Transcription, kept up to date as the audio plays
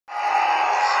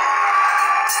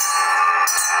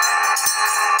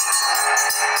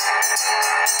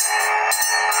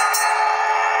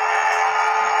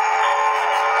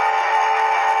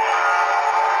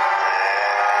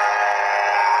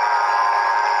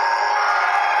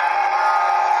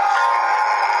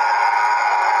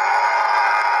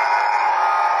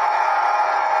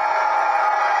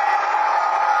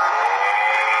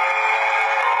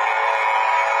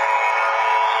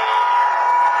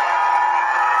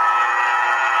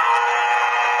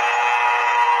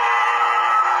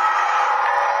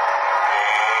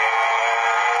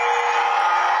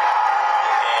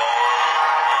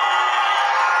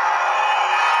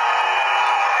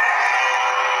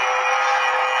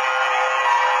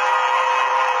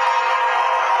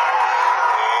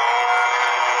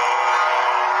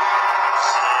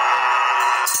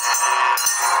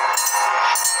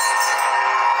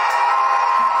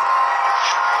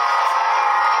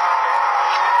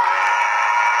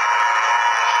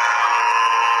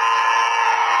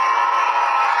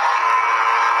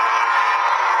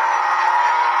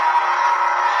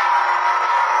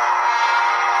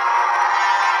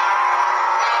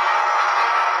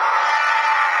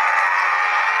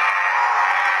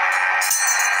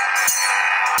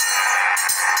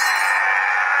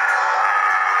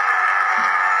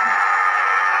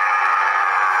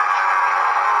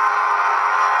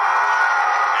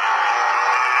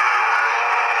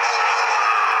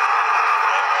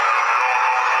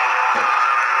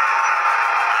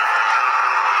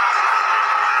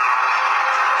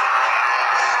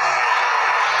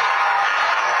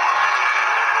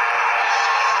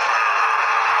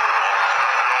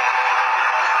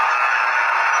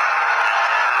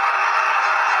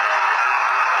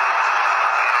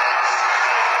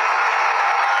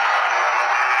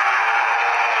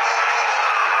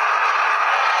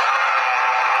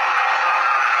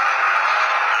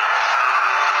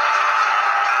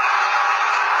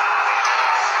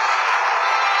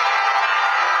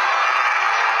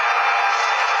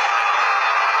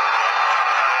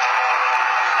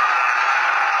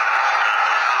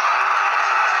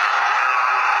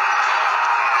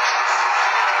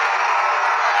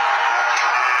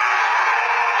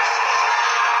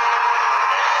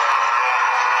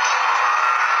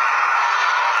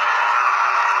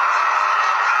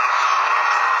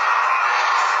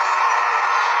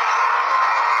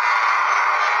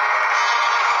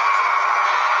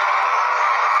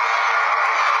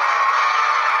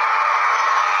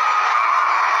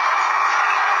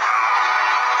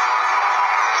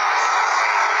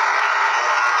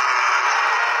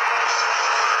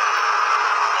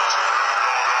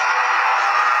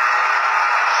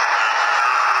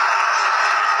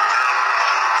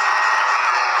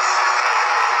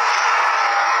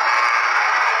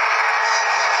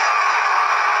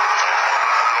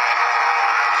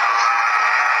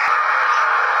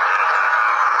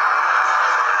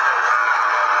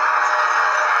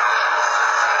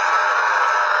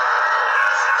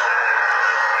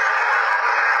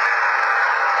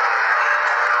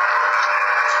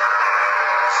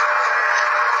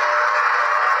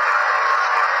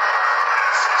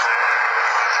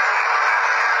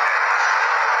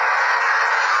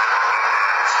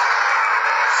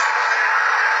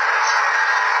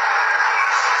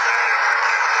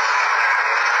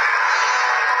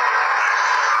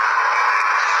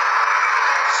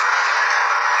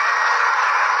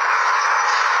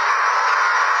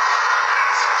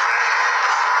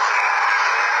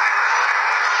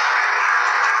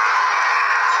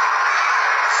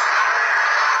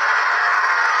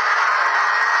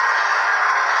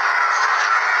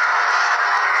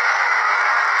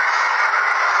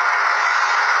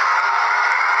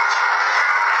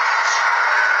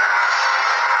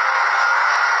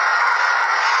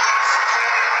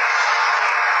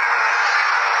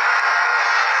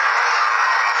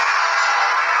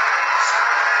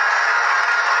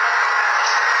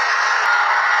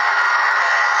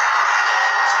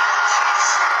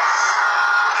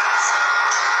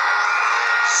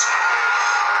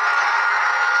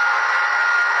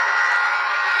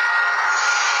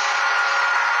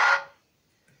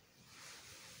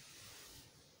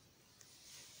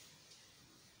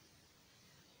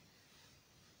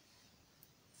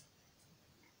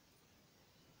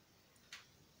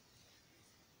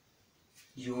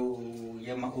You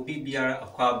yama obi biara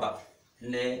akwaba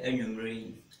le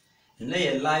enwumre na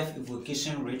ye life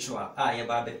evocation ritual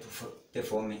yeba be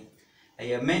performing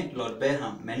me Lord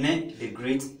BEHAM mene the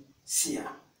great SEER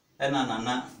ena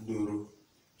nana duru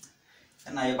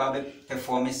ena yeba be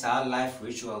performing sa life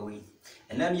ritual we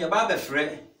then yeba be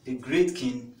frɛ the great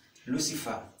king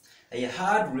Lucifer a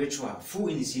hard ritual full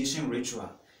initiation ritual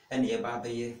and yeba be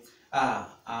ye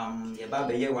yeba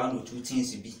be ye one or two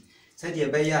things bi said ye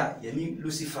be ya ni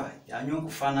Lucifer ya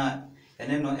nyonkufa na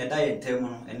ene no eda ye ntem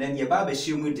no ene ye ba be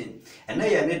hye den ene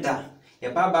ye ne da ye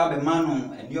ba be ma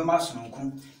no enioma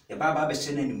sononko ye ba be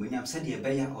hye na nimonyam said ye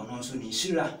be ya ono nso ni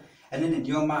hira ene ne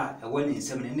nioma e woni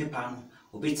nsem ne nipa no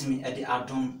obetimi e de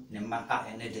adom ne ma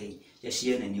ene dai ye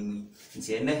hye na nimu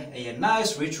nti ene ye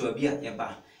nice ritual bi ye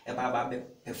ba be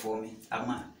performing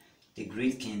ama the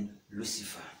great king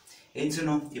Lucifer enti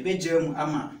no ye be jam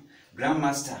ama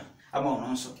grandmaster ama ono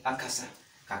nso akasa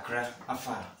kakra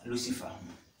afa Lucifer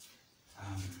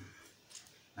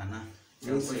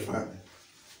Lucifer,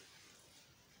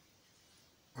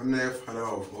 honor father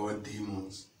of all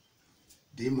demons.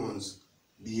 Demons,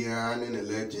 they are in the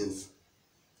legends,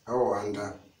 are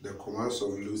under the commands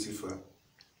of Lucifer.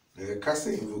 The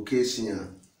casting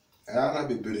invocation, I am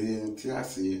be brilliant.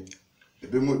 The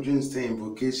Bemo dreams say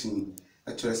invocation,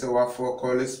 actually say what for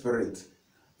call spirit.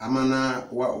 Amana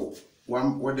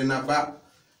what in about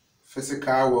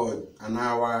physical word and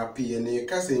our PNA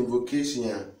casting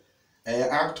invocation. An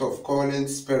act of calling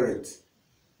spirit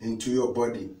into your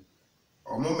body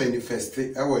or more manifest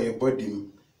your body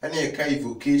and a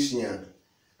evocation.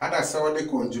 I saw the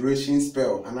conjuration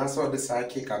spell and I saw the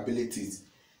psychic abilities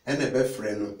and a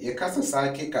befriend. Your cast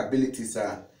psychic abilities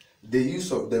are the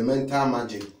use of the mental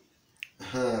magic.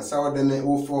 Saw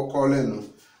the for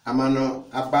calling amano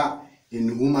aba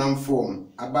in human form,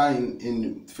 aba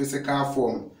in physical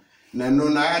form. Nano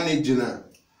na anejina.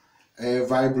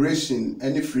 Vibration,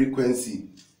 any frequency,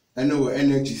 any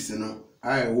energies,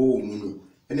 I wo muno,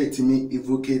 any to me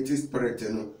evocate spirit,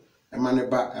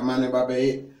 emaneba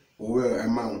be over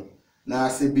amount. Now I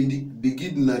say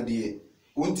begin na dear,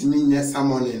 won't mean yes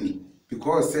summoning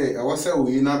because say I was a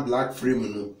winner black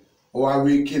frame or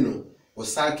awakening or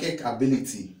psychic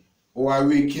ability or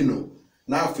awakening.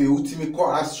 Now for ultimate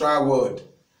call astral world,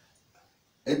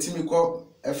 etimico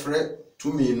a threat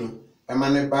to me no,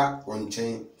 emaneba on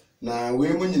chain. Na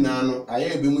we mu nyina no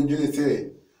aye be mu dwene se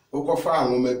okofa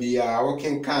anwoma bia wo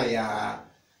kenkan ya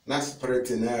na spirit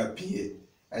na apie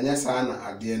anya sa na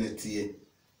ade na tie.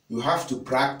 You have to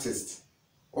practice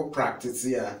or practice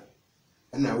ya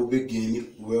na wo be gain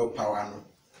will power no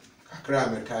kakra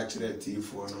me ka kire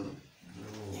tifo no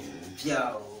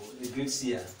pia the great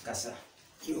SEER kasa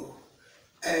yo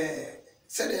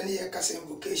said any kasa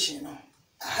invocation no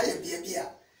aye bia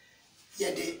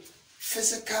ye de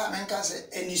physical men can say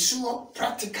any sure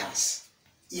practicals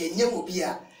ye nyewo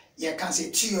bia ye can say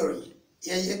theory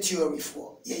ye theory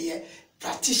for ye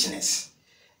practitioners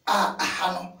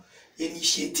ahano ye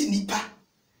initiate nipa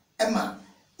ema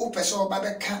opeso ba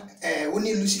be ka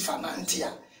woni Lucifer na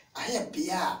ntia aye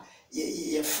bia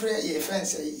ye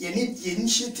friends ye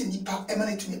initiate nipa ema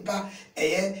na tumi ba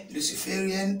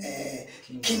Luciferian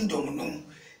kingdom no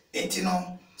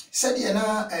entino said ye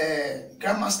na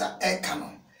grandmaster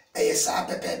canon sa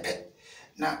pepepe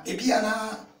na ebia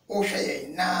na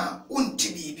ohwe na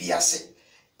unti bibia se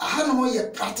aha no ye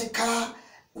practical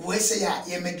we say ya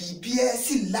ye ma bibia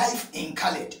si life in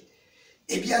colored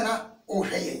ebia na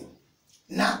ohwe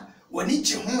na woni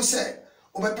chi ho se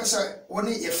obepese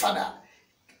woni ye father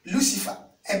Lucifer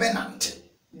ebenante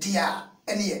dia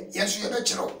ene ye so ye be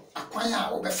kiro akwan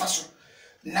a obefa so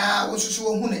na wosusu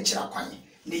wo hu na kira akwan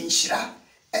ne nhyira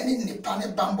ene nipa ne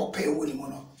bambo pa ewoni mu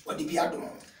no odi bia do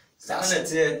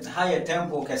Sanete higher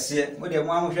temple kase mo de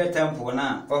mo amhwe temple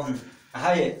na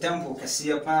higher temple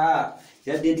kase pa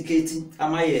ya dedicate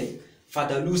amaye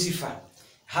Father Lucifer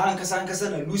ha nkasa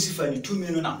na Lucifer ni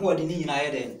tumi no na ho de ni nyina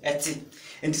ye den eti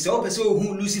enti se wo pese wo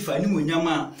hu Lucifer ni monyam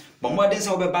a bo mo de se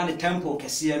wo be ba ne temple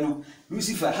kase no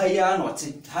Lucifer ha ya na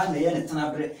ote ha na ye ne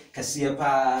tenabre kase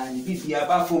pa ni bibia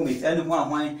ba format ene ho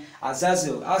ahwan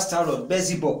Azazel Astaroth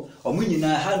Beelzebub omo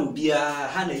nyina ha no bia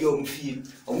ha na ye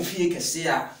omfie kase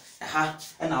a ha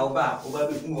na oba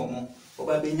be hu omo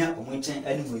oba be nya omo nchen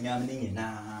ene monyam ni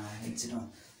nyina enti no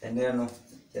ene no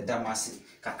ya damase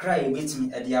kakra ye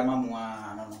betimi ede amamu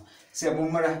no se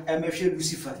bomra emehwe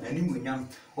Lucifer na ni monyam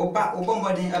oba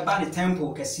modern aba ne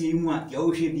temple kase mu a ya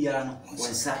ohwe bia no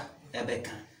wonsa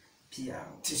ebeka pia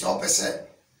ti so pese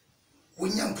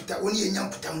wonyamputa woni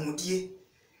yenyamputa mudie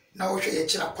na wo hwe ye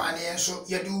kira kwan ne enso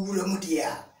ye de wura mu die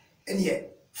a ene ye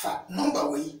fa number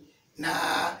we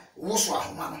na wo so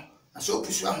ahoma no na so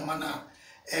pusu ahoma na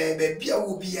baabi a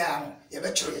wo bia no ye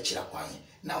betwere ye kira kwan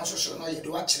na won so no ye de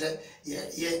wa kire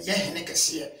ye hene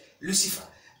kese Lucifer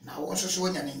na won so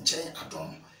wonya ne nchen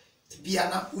adom bia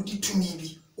na udi tumi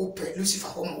bi ope Lucifer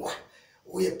homwa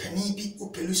wo ye pani bi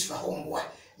ope Lucifer homwa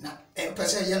na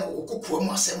pese ye no okokua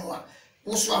mu asem a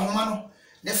wo so ahoma no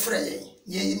ne frɛ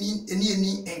ye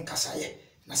ni enkasaye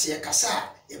na se ye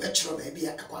kasa ye betwere baabi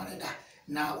a akwan da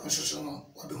na won so no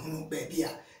obehunu baabi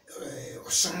a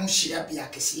osom hia bia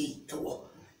kese ewo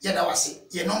yada wase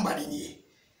ye number ni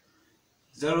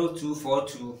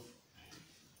 0242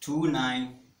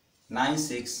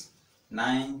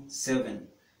 299697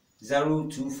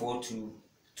 0242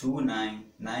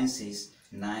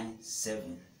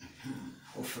 299697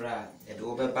 ofra ede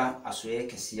obeba asoye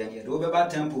kese ne ede obeba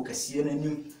temple kese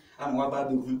nanim ama waba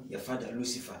behu ye father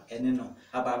Lucifer ene no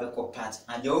aba be ko part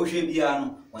ade o hwe bia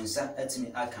no wonsa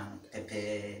atimi aka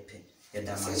pepepe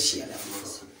yada ma